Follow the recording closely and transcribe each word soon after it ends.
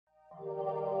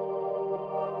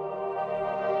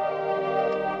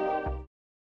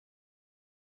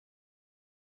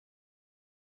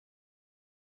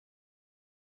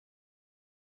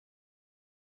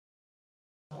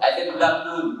good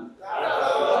afternoon.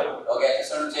 Okay, I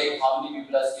just want to check how many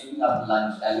people are sleeping after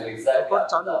lunch and we're exactly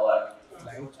after the hour.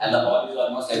 And the hall is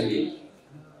almost empty.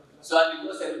 So I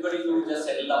request everybody to just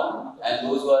settle down and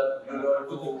those who are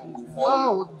to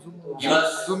phone, give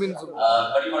us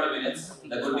 30-40 minutes.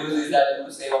 The good news is that we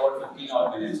will save about 15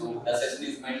 odd minutes. So the session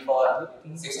is meant for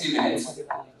 60 minutes.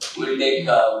 We will take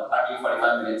hardly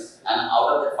 45 minutes. And out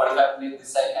of that 45 minutes,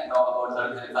 this side can talk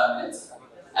about 30-35 minutes.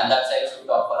 And that side should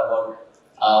talk for about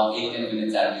 8-10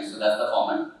 minutes at least. So that's the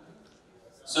format.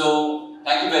 So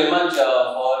thank you very much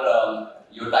for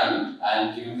your time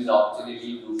and giving me the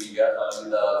opportunity to be here along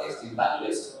with the esteemed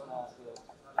panelists.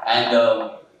 And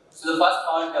so the first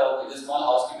part is a small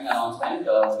housekeeping announcement.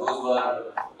 Those who are,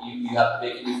 you have to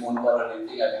take any phone call or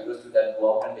anything, I request you that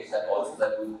go out and take that call so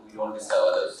that we don't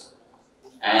disturb others.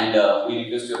 And we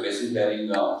request your patient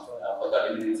hearing for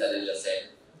 30 minutes as I just said.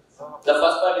 The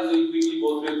first part is we quickly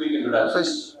go through a quick introduction.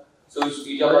 So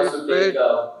each of us will take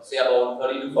say about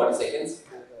 30 to 40 seconds.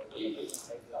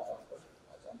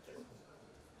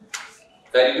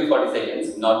 30 to 40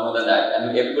 seconds, not more than that,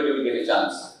 and everybody will get a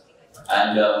chance.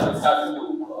 And we'll start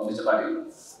with Mr.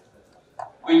 Patil.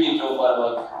 Quick intro for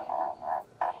about.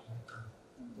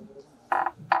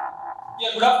 Yeah,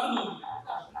 good afternoon.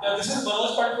 This is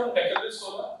Manoj Patil from Technical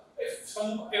Solar. If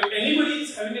anybody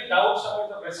is having a doubts about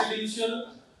the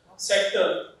residential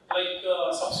sector, like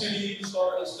subsidies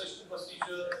or installation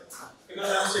procedure,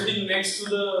 because I'm sitting next to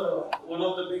one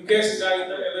of the biggest guy in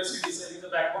the MSCDC, in the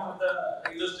backbone of the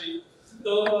industry.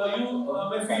 So you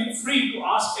may feel free to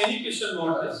ask any question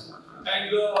about this, and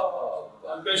your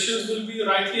questions will be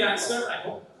rightly answered, I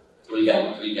hope. We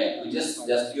can. We just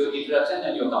your introduction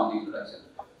and your company introduction.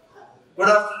 Good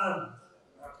afternoon.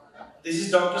 This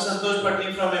is Dr. Santosh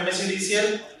Patni from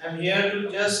MSCDCL. I'm here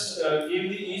to just give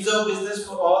the ease of business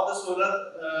for all the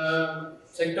solar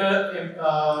sector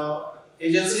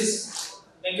agencies.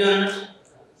 Thank you very much.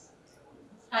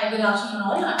 Hi, good afternoon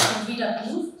all. I'm Tanvi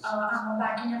Dattoo. I'm a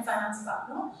banking and finance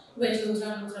partner with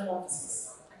Lutheran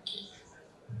offices. Thank you.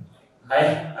 Hi,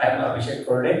 I'm Abhishek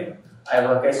Korde. I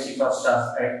work as Chief of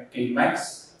Staff at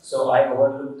CleanMax. So I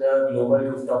overlook the global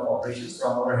rooftop operations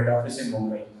from our head office in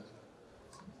Mumbai.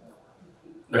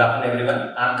 Good afternoon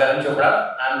everyone. I'm Karan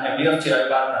Chopra. I'm MD of Chirai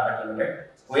Power Private Limited.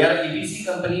 We are an EPC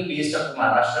company based out of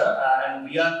Maharashtra and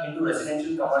we are into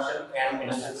residential, commercial and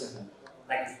industrial segment.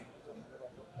 Thank you.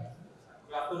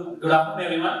 Good afternoon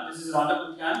everyone. This is Rhonda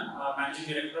Kutyan, Managing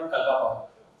Director of Kalpa Power.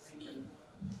 Thank you.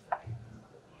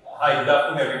 Hi, good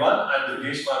afternoon everyone. I'm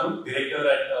Durgesh Manu, Director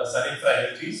at Sun Infra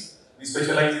Energies. We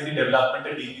specialize in the development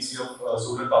and EPC of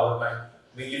solar power plant,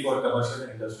 mainly for commercial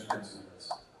and industrial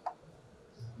consumers.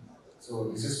 So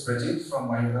this is Prajit from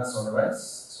Mahindra Solarwise.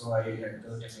 So I head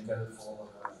the technical for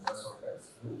Mahindra Solarwise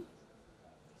group.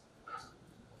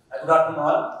 Good afternoon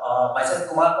all. Myself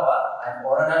Kumar Pawar. I am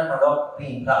owner and founder of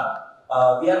Infra.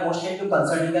 We are mostly into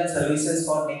consulting and services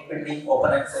for net metering,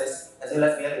 open access, as well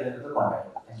as we are related to contract.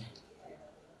 Thank you.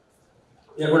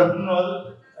 Yeah, good afternoon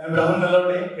all. I am Rahul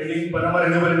Nalawade, heading Panama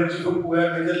Renewable Energy Group. We are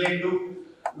majorly into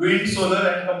wind, solar,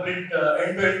 and complete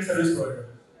end-to-end service provider.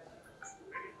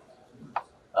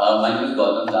 My name is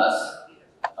Gautam Das.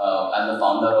 I'm the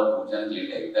founder of Rooftop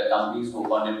Cleantech. The company is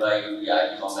co-founded by the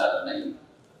IIT Bombay alumni.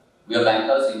 We are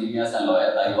bankers, engineers, and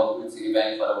lawyers. I worked with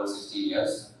Citibank for about 16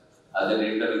 years as a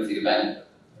director in Citibank.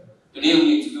 Today,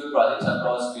 we execute projects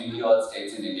across 20 odd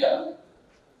states in India,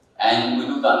 and we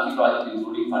do turnkey projects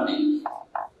including funding.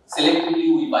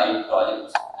 Selectively, we buy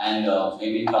projects and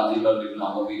maybe transit or little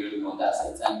longer period we own the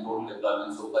assets, and total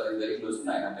deployment so far is very close to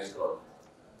 900 crore.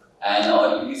 And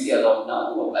our EPC as of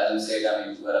now, as I said, we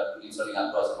are installing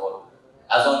across about,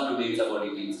 as on today, it's about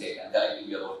 18 states and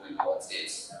collectively about 20 odd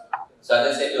states. So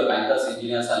as I said, you are bankers,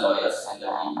 engineers, and lawyers in the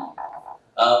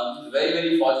team.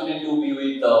 Very fortunate to be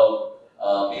with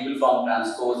people from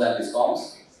Transcos and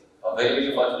Discoms.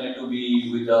 Very fortunate to be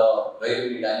with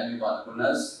very dynamic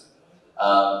entrepreneurs.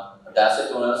 The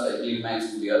asset owners like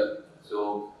CleanMax here.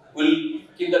 So we'll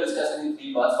keep the discussion in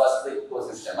 3 parts. First, the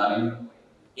ecosystem.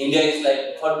 India is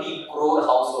like 30 crore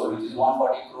household, which is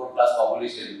 140 crore plus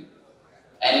population.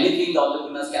 And anything the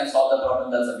entrepreneurs can solve the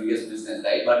problem, that's the biggest business,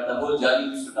 right? But the whole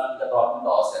journey is to turn the problem to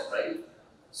ourselves, right?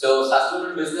 So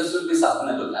sustainable business should be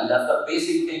sustainable, and that's the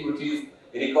basic thing which is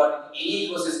required in any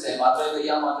ecosystem. Otherwise, the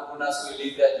young entrepreneurs will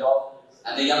leave their job,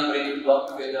 and the young brain will work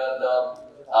together. The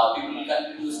people will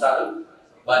continue to struggle.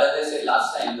 But as I said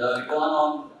last time, the return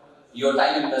on your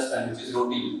time investment, which is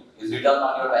routine, return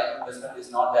on your time investment is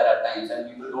not there at times, and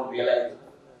people don't realize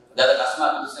that the customer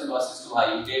acquisition cost is too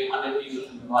high. You get 100 people,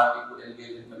 you could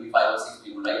engage with maybe 5 or 6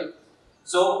 people, right?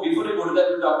 So before we go to that,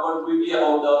 we'll talk about quickly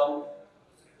about the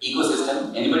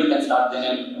ecosystem. Anybody can start them,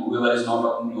 and whoever is not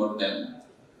talking about them.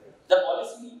 The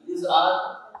policies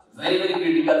are very, very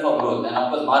critical for growth, and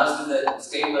of course, Maharashtra is a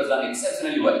state has done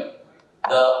exceptionally well.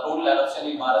 The total adoption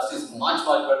in Maharashtra is much,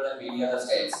 much better than many other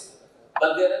states.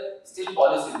 But there are still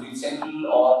policies, be central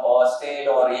or state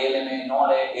or ALMA,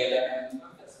 non-ALMA.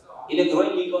 In a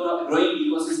growing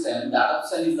ecosystem, the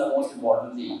adoption is the most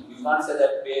important thing. You can't say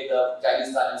that today the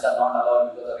Chinese talents are not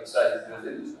allowed because of extra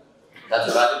reasons. That's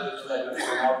a valid reason that you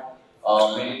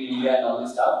promote made in India and all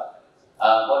this stuff.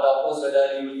 But of course,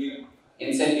 whether you will give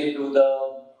incentive to the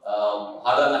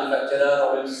hardware manufacturer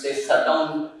or will say shut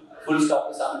down full stop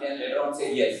to somebody and later on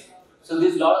say yes. So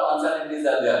there's a lot of uncertainties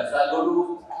are there. So I'll go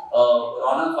to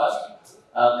Ronan first.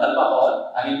 Kalpa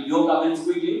Paul, I mean your comments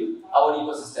quickly, our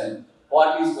ecosystem.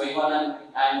 What is going on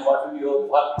and what we can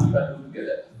do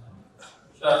together?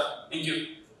 Sure, thank you.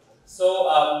 So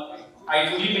I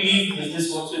truly believe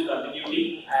business works with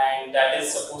continuity, and that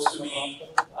is supposed to be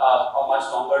a much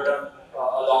longer term,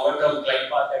 glide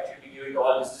path that should be given to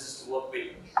all businesses to work with.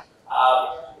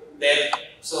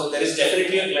 So there is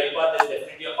definitely a glide path, there is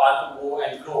definitely a path to go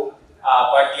and grow,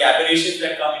 but the aberrations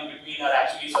that come in between are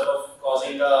actually sort of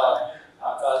causing a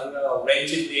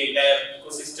wrench in the entire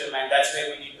ecosystem, and that's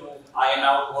where we need to iron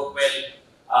out, work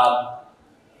well.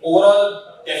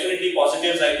 Overall, definitely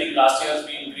positives. I think last year has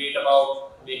been great about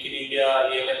Make in India,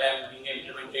 ALMM being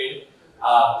implemented.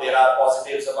 There are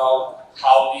positives about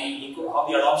how the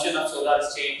adoption of solar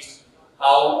has changed,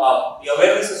 how the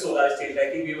awareness of solar has changed.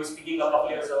 I think we were speaking a couple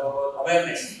years ago about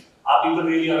awareness. Are people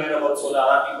really aware about solar?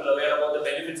 Are people aware about the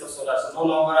benefits of solar? So no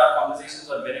longer are conversations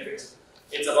on benefits.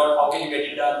 It's about how can you get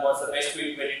it done, what's the best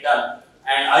way to get it done,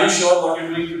 and are you sure what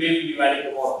you're doing today will be valid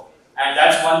tomorrow? And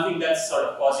that's one thing that's sort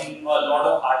of causing a lot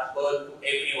of heartburn to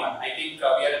everyone. I think we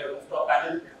are at the rooftop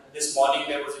panel. This morning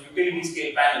there was a utility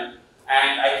scale panel,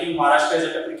 and I think Maharashtra is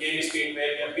at a precarious state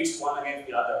where we are pitched one against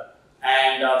the other.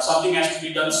 And something has to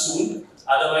be done soon.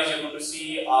 Otherwise, you're going to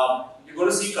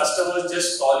see customers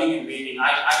just stalling and waiting.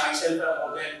 I myself have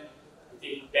more than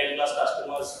 10 plus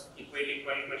customers equating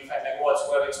 20-25 megawatts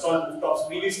who have installed rooftops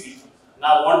previously.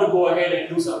 Now want to go ahead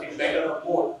and do something better or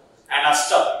more, and are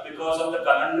stuck because of the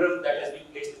conundrum that has been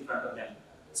placed in front of them.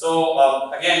 So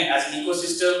again, as an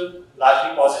ecosystem,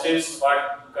 largely positives,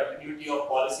 but continuity of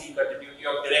policy, continuity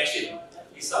of direction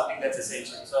is something that's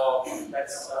essential. So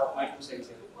that's my 2 cents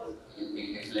here.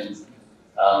 Excellent.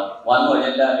 One more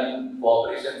agenda, I mean,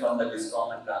 cooperation from the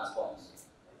DISCOM and transforms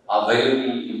are very,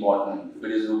 very important. If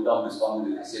it is rooftop,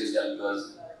 DISCOM is essential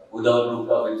because without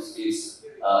rooftop, it's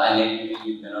and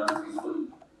it may not be feasible.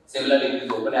 Similarly, if it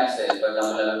is open access, for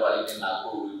example, I have a project in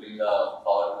Nagpur, we bring the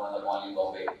power from the morning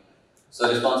Bombay. So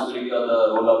responsibility of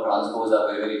the role of transcos are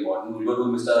very, very important. We'll go to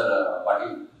Mr.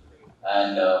 Patil,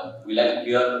 and we like to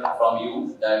hear from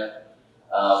you that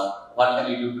what can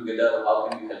we do together, how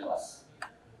can we help us?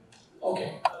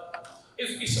 Okay.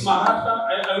 If it's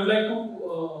Maharashtra, I would like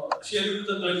to share with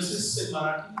the glimpses in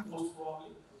Marathi, most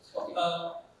probably.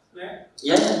 Okay.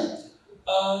 Yeah.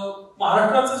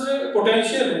 महाराष्ट्राचं जे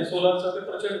potential आहे सोलारचं ते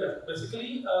प्रचंड आहे.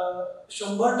 Basically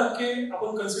 100%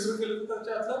 आपण consider केलं तर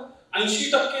त्यातलं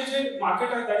 80% जे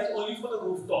market आहे that is only for the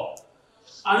rooftop.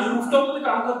 आणि रूफटॉप मध्ये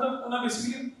काम करतात पुन्हा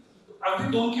बेसिकली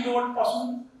अगदी 2 किलोवॉट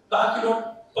पासून 10 किलोवॉट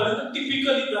पर्यंत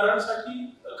टिपिकली घरांसाठी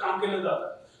काम केलं जातं.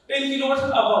 10 किलोवॉट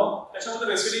अबाव त्याच्यामध्ये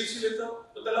रेसिडेन्शियल येतं,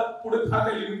 तर त्याला पुढे फार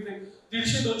काही लिमिट नाही.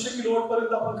 150-200 किलोवॉट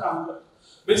पर्यंत आपण काम करतो.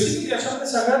 बेसिकली याच्यामध्ये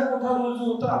सगळ्यात मोठा रोल जो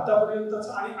होता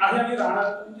आतापर्यंतचा आणि राहणार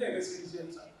म्हणजे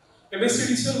एमएससीडीसीएलचा.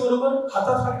 एमएससीडीसीएल बरोबर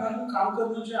हातात हात घालून काम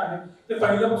करणं जे आहे ते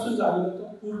पहिल्यापासून झालेलं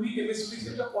होतं. पूर्वी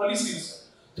एमएससीडीसीएलच्या पॉलिसीज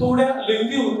थोड्या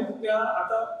लेंदी होत्या, त्या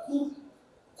आता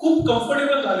खूप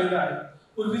कम्फर्टेबल झालेल्या आहेत.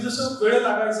 पूर्वी जसं वेळ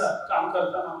लागायचा काम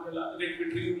करताना आपल्याला रेट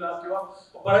मीटरिंगला किंवा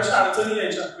बऱ्याचशा अडचणी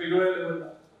यायच्या वेगवेगळ्या लेवलला,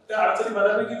 त्या अडचणी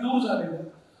बऱ्यापैकी दूर झालेल्या आहेत.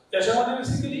 त्याच्यामध्ये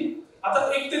बेसिकली आता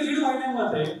 1 ते 1.5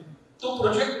 महिन्यामध्ये तो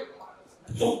प्रोजेक्ट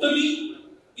टोटली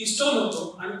इन्स्टॉल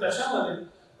होतो आणि त्याच्यामध्ये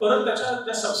परत त्याच्या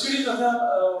ज्या सबसिडीज आता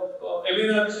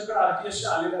एमएनआरच्या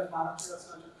आरटीएसच्या आलेल्या आहेत महाराष्ट्र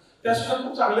शासनाच्या, त्या सुद्धा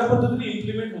खूप चांगल्या पद्धतीने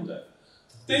इम्प्लिमेंट होत आहे.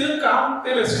 ते जर काम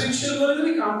ते रेसिडेन्शियल वर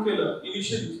जरी काम केलं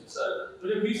इनिशियली,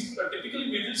 म्हणजे मी टिपिकली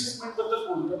मिडल सेगमेंट बद्दल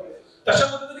बोलतो, तशा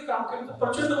पद्धतीने काम केलं तर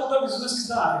प्रचंड मोठा बिझनेस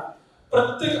इथं आहे.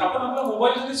 प्रत्येक आपण आपला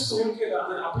मोबाईल जरी स्टोर केला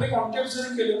आणि आपले कॉन्टॅक्ट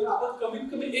जरी केले तर आपण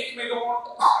कमीत कमी 1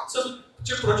 मेगावॉटचे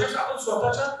जे प्रोजेक्ट आपण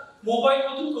स्वतःच्या मोबाईल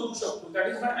मधून करू शकतो. That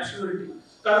is my अश्युरिटी.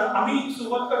 कारण आम्ही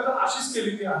सुरुवात करताना अशीच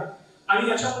केलेली आहे आणि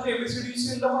याच्यामध्ये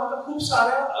एमएससीडीसीएलला पण आता खूप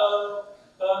साऱ्या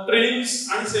ट्रेनिंग्स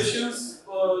आणि सेशन्स,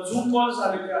 झूम कॉल्स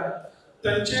झालेले आहेत.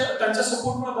 त्यांच्या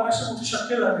सपोर्टमुळे बऱ्याचशा गोष्टी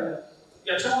शक्य झालेल्या आहेत.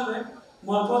 याच्यामध्ये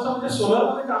महत्वाचं म्हणजे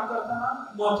सोलरमध्ये काम करताना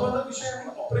महत्वाचा विषय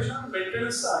ऑपरेशन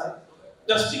मेंटेनन्सचा आहे.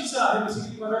 जास्तीचं आहे.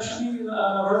 बेसिकली मगाशी मी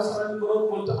नवरा सरांबरोबर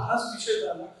बोलतो हाच विषय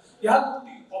झाला. या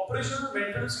गोष्टी ऑपरेशन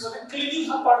मेंटेनन्स मध्ये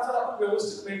क्लिनिंग हा पार्ट जर आपण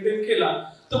व्यवस्थित मेंटेन केला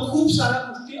तर खूप साऱ्या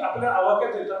गोष्टी आपल्या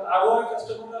आवाक्यात येतात. आरओआय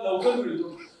कस्टमरला लवकर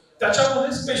मिळतो.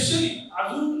 त्याच्यामध्ये स्पेशली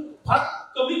अजून फार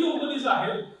कमी कंपनीज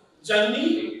आहेत ज्यांनी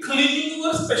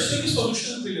क्लिनिंगवर स्पेशली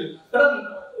सोल्युशन दिले. कारण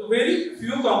very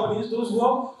few companies, those who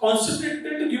have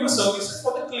concentrated to give a services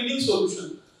for the cleaning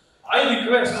solution. I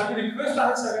request, माझी रिक्वेस्ट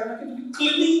आहे सगळ्यांना की तुम्ही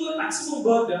क्लिनिंग वर मॅक्सिमम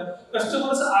भर द्या.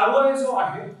 कस्टमरचा आरओआय जो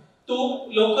आहे तो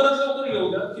लवकरात लवकर येऊ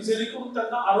द्या की जेणेकरून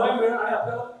त्यांना आरओआय मिळेल आणि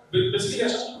आपल्याला बेसिकली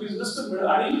अशा बिझनेस पण मिळेल.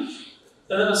 आणि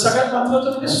सगळ्यात महत्त्वाचं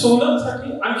म्हणजे सोलर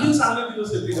साठी आणखी चांगले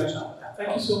दिवस येतील त्याच्यामध्ये.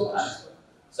 Thank you so much.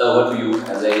 So over to you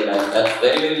as a that's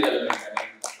very relevant.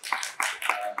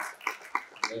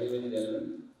 Very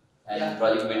relevant. And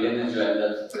project maintenance,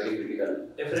 that's very critical.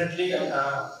 Definitely,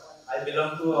 I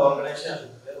belong to an organization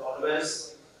where always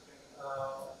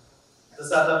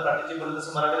जसं आता पाठीची बोलतो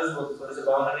तसं मराठीच बोलतो, थोडेसे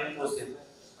भावनाने पोचते.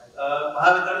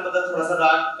 महावितरणबद्दल थोडासा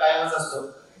राग कायमच असतो.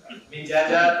 मी ज्या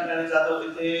ठिकाणी जातो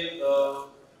तिथे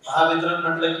महावितरण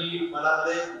म्हटलं की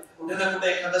मनामध्ये कुठे ना कुठे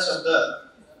एखादा शब्द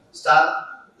स्टार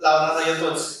लावणारा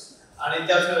येतोच आणि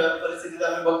त्या परिस्थितीत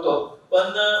आम्ही बघतो. पण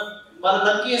मला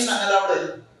नक्की हे सांगायला आवडेल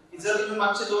की जर तुम्ही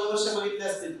मागचे 2 वर्ष बघितले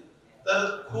असतील तर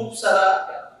खूप सारा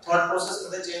थॉट प्रोसेस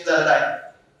मध्ये चेंज झालेला आहे.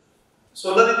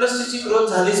 सोलर इंडस्ट्रीची ग्रोथ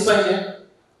झालीच पाहिजे.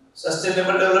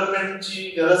 सस्टेनेबल डेव्हलपमेंटची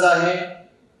गरज आहे.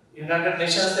 युनायटेड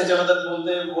नेशन्स त्याच्याबद्दल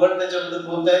बोलते, वर्ल्ड त्याच्याबद्दल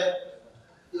बोलते.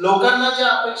 लोकांना ज्या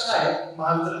अपेक्षा आहेत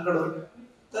महावितरणकडून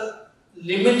तर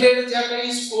लिमिटेड ज्या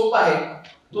काही स्कोप आहे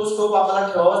तो स्कोप आपल्याला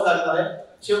ठेवावाच लागणार आहे.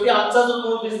 शेवटी आमचा जो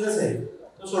मूळ बिझनेस आहे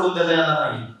तो सोडून देता येणार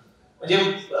नाही. म्हणजे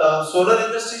सोलर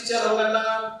इंडस्ट्रीच्या लोकांना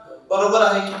बरोबर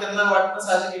आहे की त्यांना वाटणं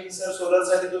साहजिक आहे की सर सोलर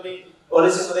साठी तुम्ही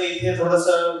पॉलिसीमध्ये इथे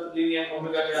थोडंसं लिनियर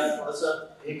भूमिका घ्या, थोडंसं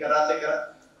हे करा ते करा.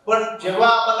 पण जेव्हा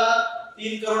आम्हाला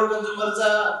 3 करोड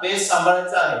कंझ्युमरचा बेस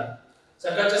सांभाळायचा आहे,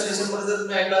 सकाळच्या सेशन मध्ये जर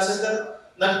तुम्ही ऐकलं असेल तर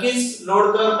नक्कीच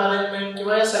लोड कर्व मॅनेजमेंट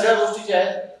किंवा या सगळ्या गोष्टी ज्या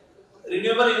आहेत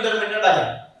रिन्युएबल इंटरमिडिएट आहे.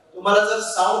 तुम्हाला जर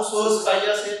साऊंड सोर्स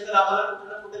पाहिजे असेल तर आम्हाला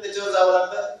कुठे ना कुठे त्याच्यावर जावं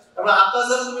लागतं. त्यामुळे आता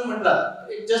जर तुम्ही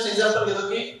म्हटलात, एक जस्ट एक्झाम्पल घेतो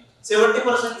की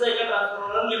 70% एका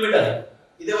ट्रान्सफॉर्मरला लिमिट आहे.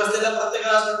 इथे बसलेल्या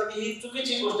प्रत्येकाला असं वाटतं की ही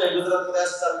चुकीची गोष्ट आहे. गुजरातमध्ये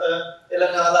असं चालतं,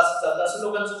 तेलंगणाला असं चालतं, असं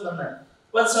लोकांचं म्हणणं आहे.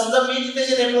 पण समजा मी तिथे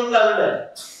जे नेटवर्क लावलेलं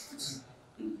आहे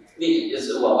just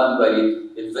one query.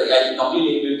 I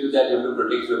completely agree with you that you have to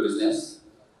protect your business.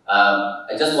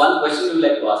 Just one question we would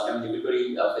like to ask. I mean,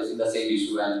 everybody facing the same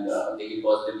issue and take it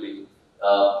positively.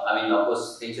 I mean, of course,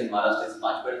 things in Maharashtra is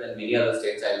much better than many other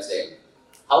states, I would say.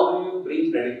 How do you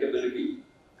bring predictability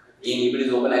in if it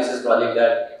is open access project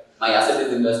that my asset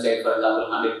is invested, for example,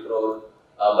 100 crore,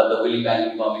 but the willing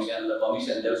banking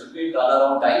permission, there should be a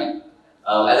turnaround time.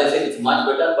 As I said, it's much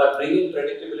better, but bringing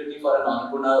predictability for an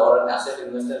entrepreneur or an asset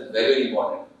investor is very, very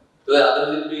important. So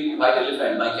otherwise it will be quite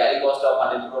elephant. My carry cost of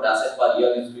 100 crore asset per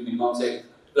year is to be minimum say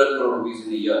 12 crore rupees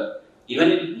in a year.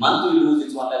 Even in month we lose,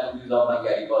 it's 1 lakh rupees of my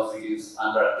carry cost, which is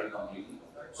unproductive completely.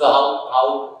 So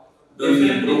how do we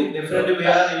improve? Definitely we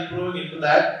are improving into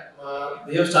that.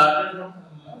 We have started from,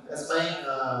 as my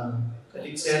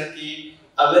colleague said, the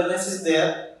awareness is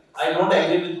there. I don't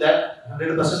agree with that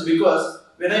 100% because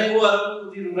when I go around to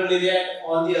the rural area and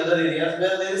all the other areas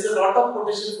where there is a lot of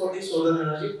potential for the solar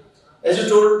energy, as you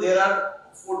told, there are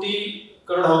 40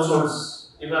 crore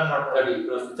households, if I am not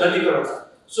wrong, 30 crores.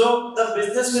 So the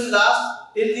business will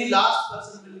last till the last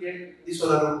person will get the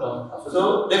solar rooftop.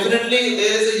 So definitely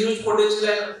there is a huge potential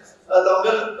and a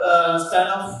longer span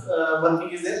of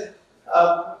working is there.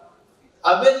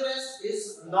 Awareness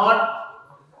is not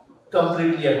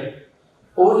complete yet.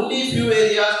 Only few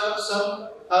areas or some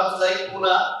hubs like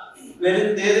Pune,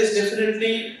 wherein there is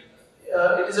definitely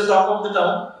it is a talk of the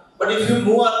town. But if you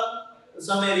move around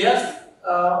some areas,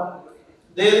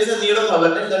 there is a need of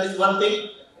awareness. That is one thing.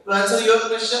 To answer your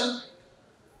question,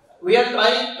 we are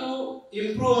trying to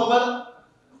improve our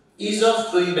ease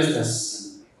of doing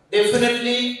business.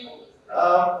 Definitely,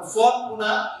 for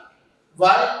Pune,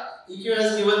 why EQ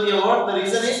has given the award? The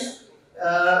reason is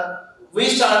we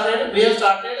have started a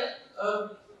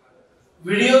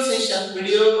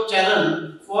video channel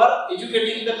for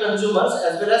educating the consumers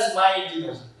as well as my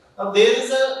engineers. Now there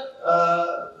is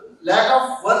a lack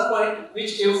of one point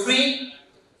which every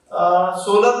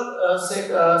solar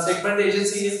segment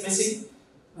agency is missing.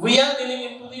 We are dealing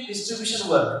into the distribution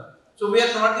work. So we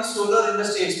are not the solar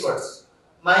industry experts.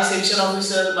 My section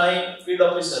officer, my field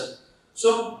officer.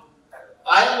 So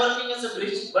I am working as a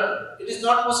bridge, but it is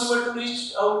not possible to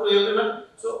reach out to everyone.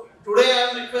 So today I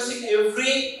am requesting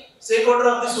every stakeholder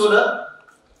of the solar,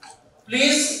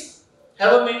 please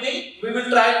have a meeting. We will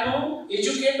try to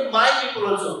educate my people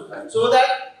also, so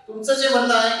that तुमचं जे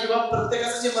म्हणणं आहे किंवा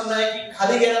प्रत्येकाचं जे म्हणणं आहे की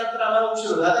खाली गेल्यानंतर आम्हाला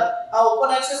उशीर होईल, आता हा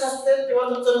ओपन ऍक्सेस असू दे किंवा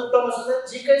तुमचं रूफटॉप असू दे,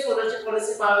 जी काही सोलरची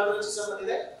पॉलिसी महावितरणशी संबंधित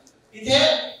आहे, इथे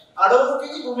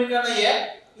अडवणुकीची भूमिका नाही आहे,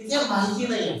 इथे माहिती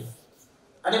नाही आहे.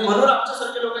 आणि म्हणून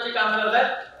आमच्यासारखे लोक जे काम करतात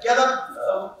की आता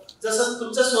जसं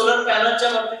तुमच्या सोलर पॅनलच्या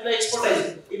बाबतीतलं एक्सपर्ट आहे,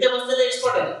 इथे बसलेले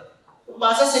एक्सपर्ट आहे,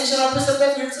 माझा सेक्शन ऑफिसर त्या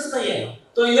फील्डच नाही आहे,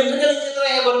 तो इलेक्ट्रिकल इंजिनियर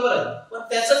आहे, बरोबर आहे, पण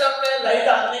त्याचं काम काय लाईट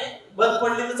आणणे, बंद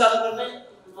पडली तर चालू करणे,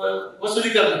 वसुली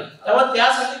करणे. त्यामुळे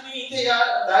त्यासाठी मी इथे या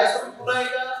डायसवर पुन्हा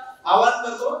एकदा आवाहन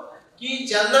करतो की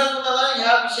ज्यांना कुणाला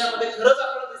ह्या विषयामध्ये खरंच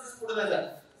आपला बिझनेस पुढे न्यायचा,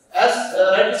 as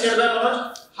right said bye Manoj,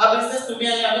 हा बिझनेस तुम्ही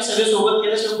आणि आम्ही सगळे सोबत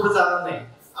केल्याशिवाय पुढे जाणार नाही.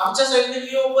 आमच्या साईडने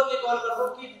मी ओपनली कॉल करतो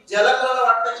की ज्याला कोणाला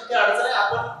वाटतं जिथे अडचण आहे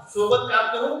आपण सोबत काम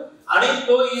करू आणि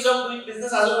तो इज ऑफ डुईंग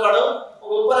बिझनेस अजून वाढवू.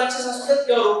 ओपन ऍक्सेस असू देत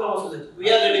किंवा रूफटॉप असू देत, we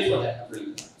are ready for that.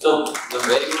 So the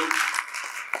very good,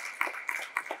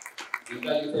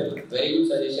 very good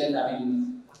suggestion. I mean,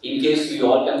 in case we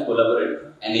all can collaborate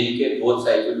and educate both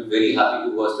sides, we'll be very happy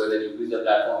to host whether you use the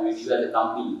platform, we as a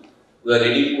company, we are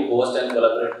ready to host and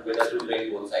collaborate together to train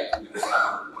both sides. We'll be very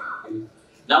happy.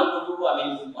 Now, I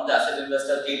mean, on the asset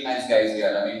investor, 8 nice guys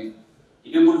here. I mean,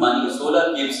 if you put money,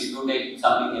 solar gives, if you take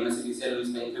something MSCDCL who is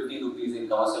paying 15 rupees in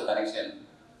commercial connection,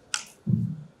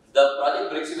 the project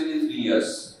breaks even in 3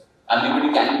 years. And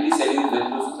maybe candidly selling is very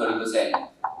close to 30%.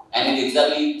 And it's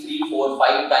exactly 3, 4,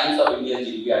 5 times of India's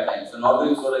GDP at times. So not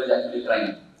doing solar is actually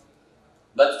crime.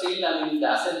 But still, I mean, the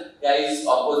asset guys,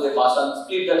 of course, they pass on,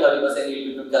 split the 30%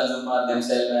 yield between consumer,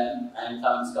 themselves, and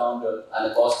some discount and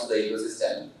the cost to the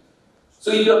ecosystem.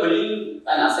 So if you are building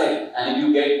an asset and if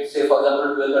you get, say, for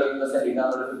example, 12-13%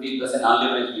 return or 15%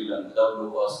 unleveraged return without no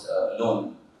cost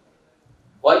loan,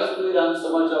 why should we run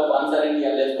so much of uncertainty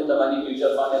and let's put the money in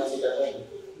mutual fund and sit at home?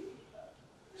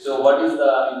 So what is the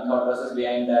thought process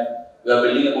behind that? We are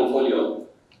building a portfolio,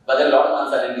 but there are a lot of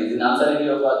uncertainties. In uncertainty,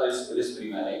 of course, risk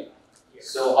premium, right? Yes.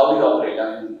 So how do you operate?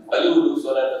 I mean, why you do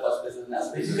solar at the first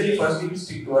place? Basically, firstly, we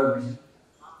stick to our mission.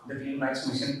 The Clean Max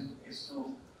mission is to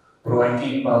provide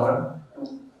clean power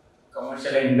to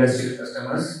commercial and industrial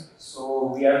customers.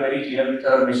 So we are very clear with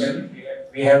our mission.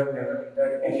 We have never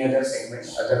entered any other segment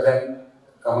other than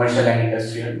commercial and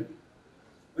industrial.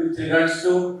 With regards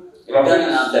to return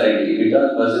and uncertainty,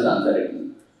 return versus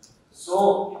uncertainty.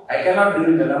 So I cannot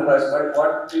reveal the numbers, but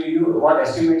what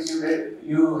estimates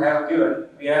you have given,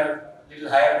 we are little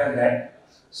higher than that.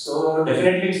 So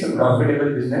definitely it's a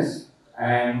profitable business,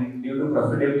 and due to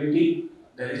profitability,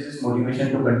 there is this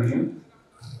motivation to continue.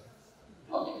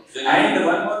 Okay. And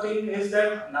one more thing is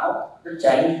that now the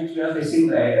challenge which we are facing,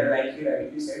 like you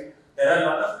rightly said, there are a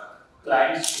lot of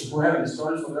clients who have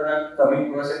installed solar are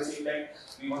coming to us and saying that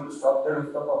we want to stop the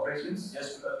rooftop operations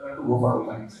just because we want to go for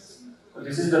open access. So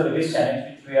this is the biggest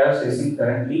challenge which we are facing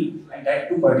currently, and that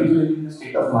too particularly in the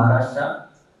state of Maharashtra.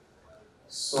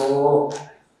 So,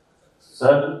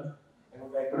 sir, I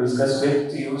would like to discuss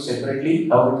with you separately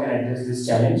how we can address this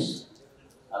challenge.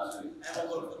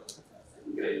 Absolutely.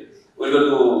 Great. We'll go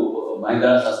to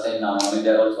Mahindra Sustain now. I mean, they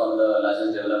are also on the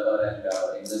largest developer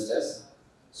and investors.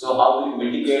 So how will you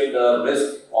mitigate the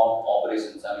risk of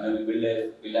operations? I mean, when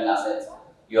you build an asset,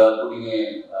 you are putting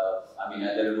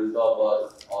either a rooftop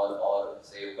or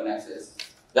say open access.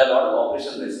 There are a lot of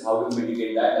operation risks. How do you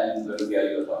mitigate that, and where do you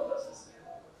your thought process?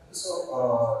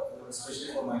 So,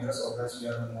 especially for Mahindra Softwares, we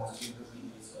are mostly into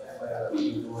PVC.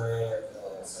 We do a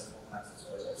self-open access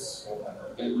projects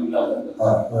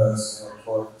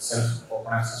for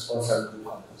self-open access for self-built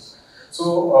companies.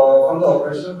 So, from the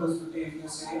operational perspective, if you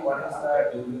see, what is the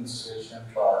during installation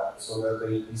part? So, where the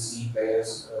EPC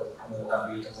players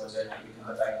complete the project, meeting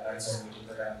the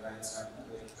timelines and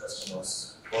the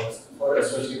customers, for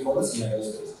especially for the CNI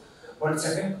space. But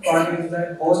second part is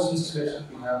that post installation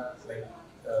we have like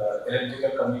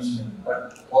electrical commissioning,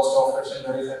 but post operation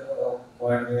there is a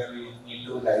point where we need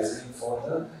to license for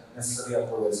the necessary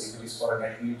approvals. If it is for a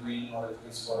net metering or if it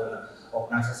is for an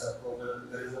open access approval,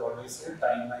 there is always a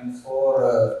timeline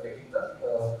for getting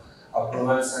the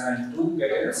approvals and to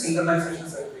get a synchronization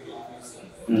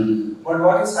certificate. But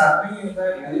what is happening is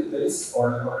that there is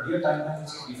already a timeline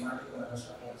which is defined in the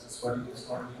commercial process, but it is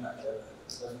not being met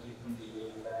because it is being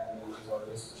delayed and it is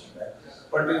always pushing back.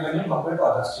 But when you compare to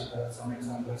other states, there are some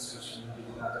examples which we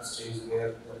did in other states where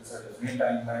there is a definite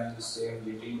timeline which they are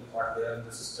waiting what they are in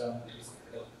the system. It is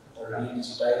already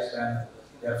digitized and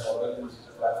they are following the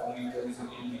digital platform. If there is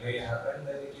any delay happen,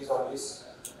 then it is always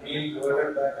being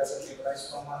reverted back as a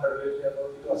request from under where we are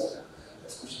going to us.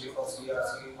 Especially for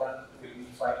CRC, one will be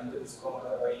finding the discount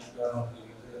or why you are not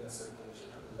giving the necessary permission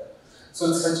to do that.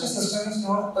 So such a system is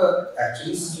not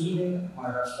actually seen in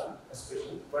Maharashtra,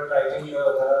 especially. But I think there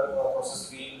are processes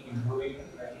being improving,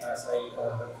 and as I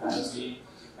see,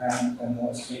 and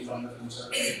mostly from the future,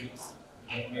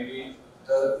 maybe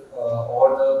the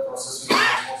all the process will be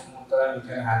much more smoother, and you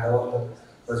can hand over the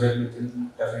project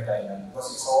within definite timeline, because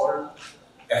it's all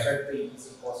affect the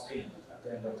easy costing at the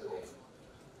end of the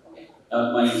day.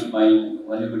 Now, when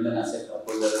you build an asset, of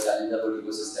course, there is a challenge about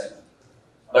ecosystem.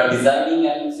 But designing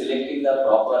and selecting the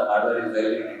proper hardware is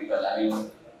very, very critical. I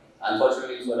mean,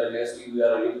 unfortunately, in solar industry, we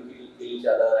are ready to kill each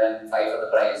other and fight for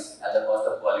the price at the cost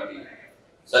of quality.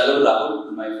 So I go to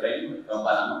Rahul, my friend from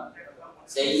Panama,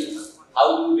 saying, how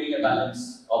do you bring a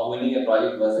balance of winning a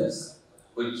project versus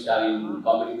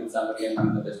competing with somebody and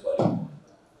having the best quality?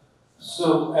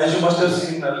 So, as you must have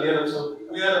seen earlier also,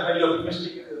 we are highly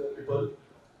optimistic people.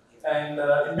 And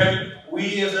in fact,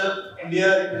 we as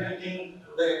India representing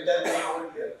the entire thing over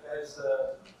here as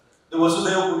the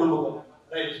Vasudhaiva Kutumbakam,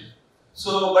 right?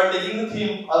 So by taking the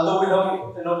theme, although we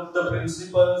have the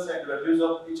principles and values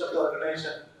of each of the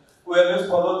organization, we always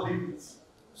follow 3 P's.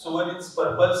 So one is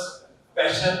purpose,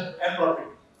 passion, and profit.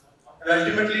 And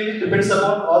ultimately, it depends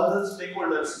upon all the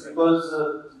stakeholders, because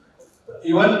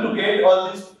even to get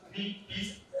all these 3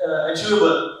 P's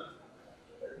achievable,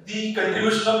 the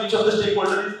contribution of each of the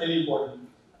stakeholders is very important.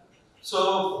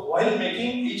 So, while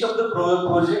making each of the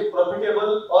project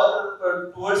profitable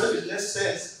or towards a business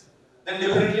sense, then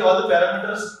definitely all the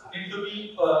parameters need to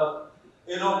be,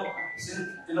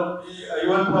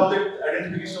 even from the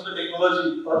identification of the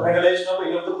technology or finalization of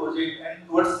any of the project and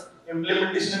towards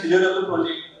implementation and delivery of the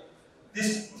project,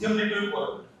 this theme need to be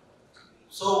followed.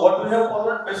 So, what we have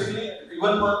followed basically,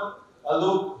 even for,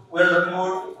 although we are talking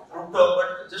about rooftop,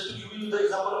 but just to give you the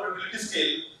example of utility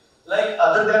scale, like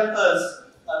other than us,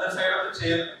 other side of the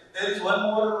chair, there is one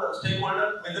more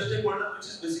stakeholder, major stakeholder, which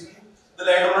is basically the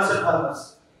landowners and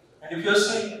farmers. And if you are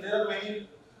seeing, there are many,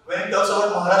 when it talks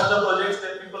about Maharashtra projects,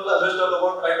 then people always talk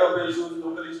about right of way issues,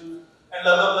 local issues, and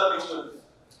blah blah blah big stories.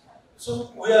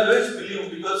 So we always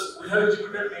believe, because we have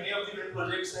executed many of the wind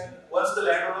projects, and once the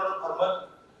landowner or farmer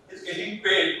is getting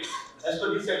paid as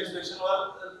per his satisfaction,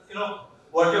 or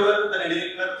whatever the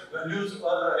regular values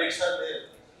or rates are there,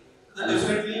 then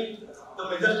definitely the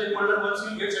major stakeholder, once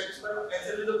you get satisfied,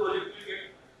 naturally the project will get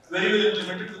very well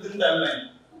implemented within timeline.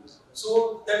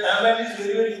 So that timeline is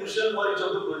very, very crucial for each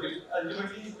of the projects,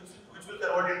 ultimately which will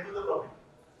convert into the profit.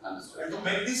 And to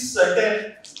make this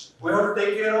certain, we have to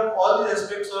take care of all the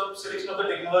aspects of selection of the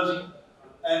technology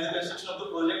and the construction of the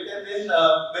project, and then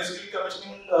basically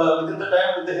commissioning within the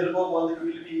time with the help of all the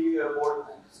utility board,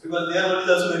 because their role is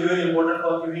also very, very important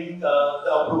for giving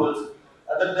the approvals.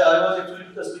 Other day, I was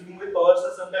actually speaking with Power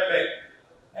some time back,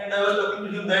 and I was talking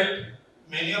to him that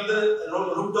many of the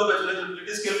rooftop as well as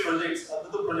utility scale projects,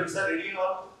 although the projects are ready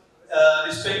on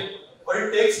respect, but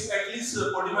it takes at least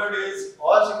 45 days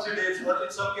or 60 days, or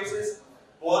in some cases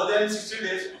more than 60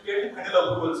 days to get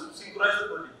final approvals to synchronize the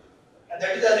project. And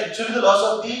that is actually the loss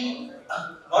of the,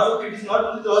 it is not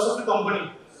only the loss of the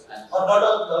company or not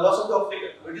the loss of the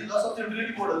operator, it is loss of the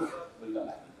utility board also.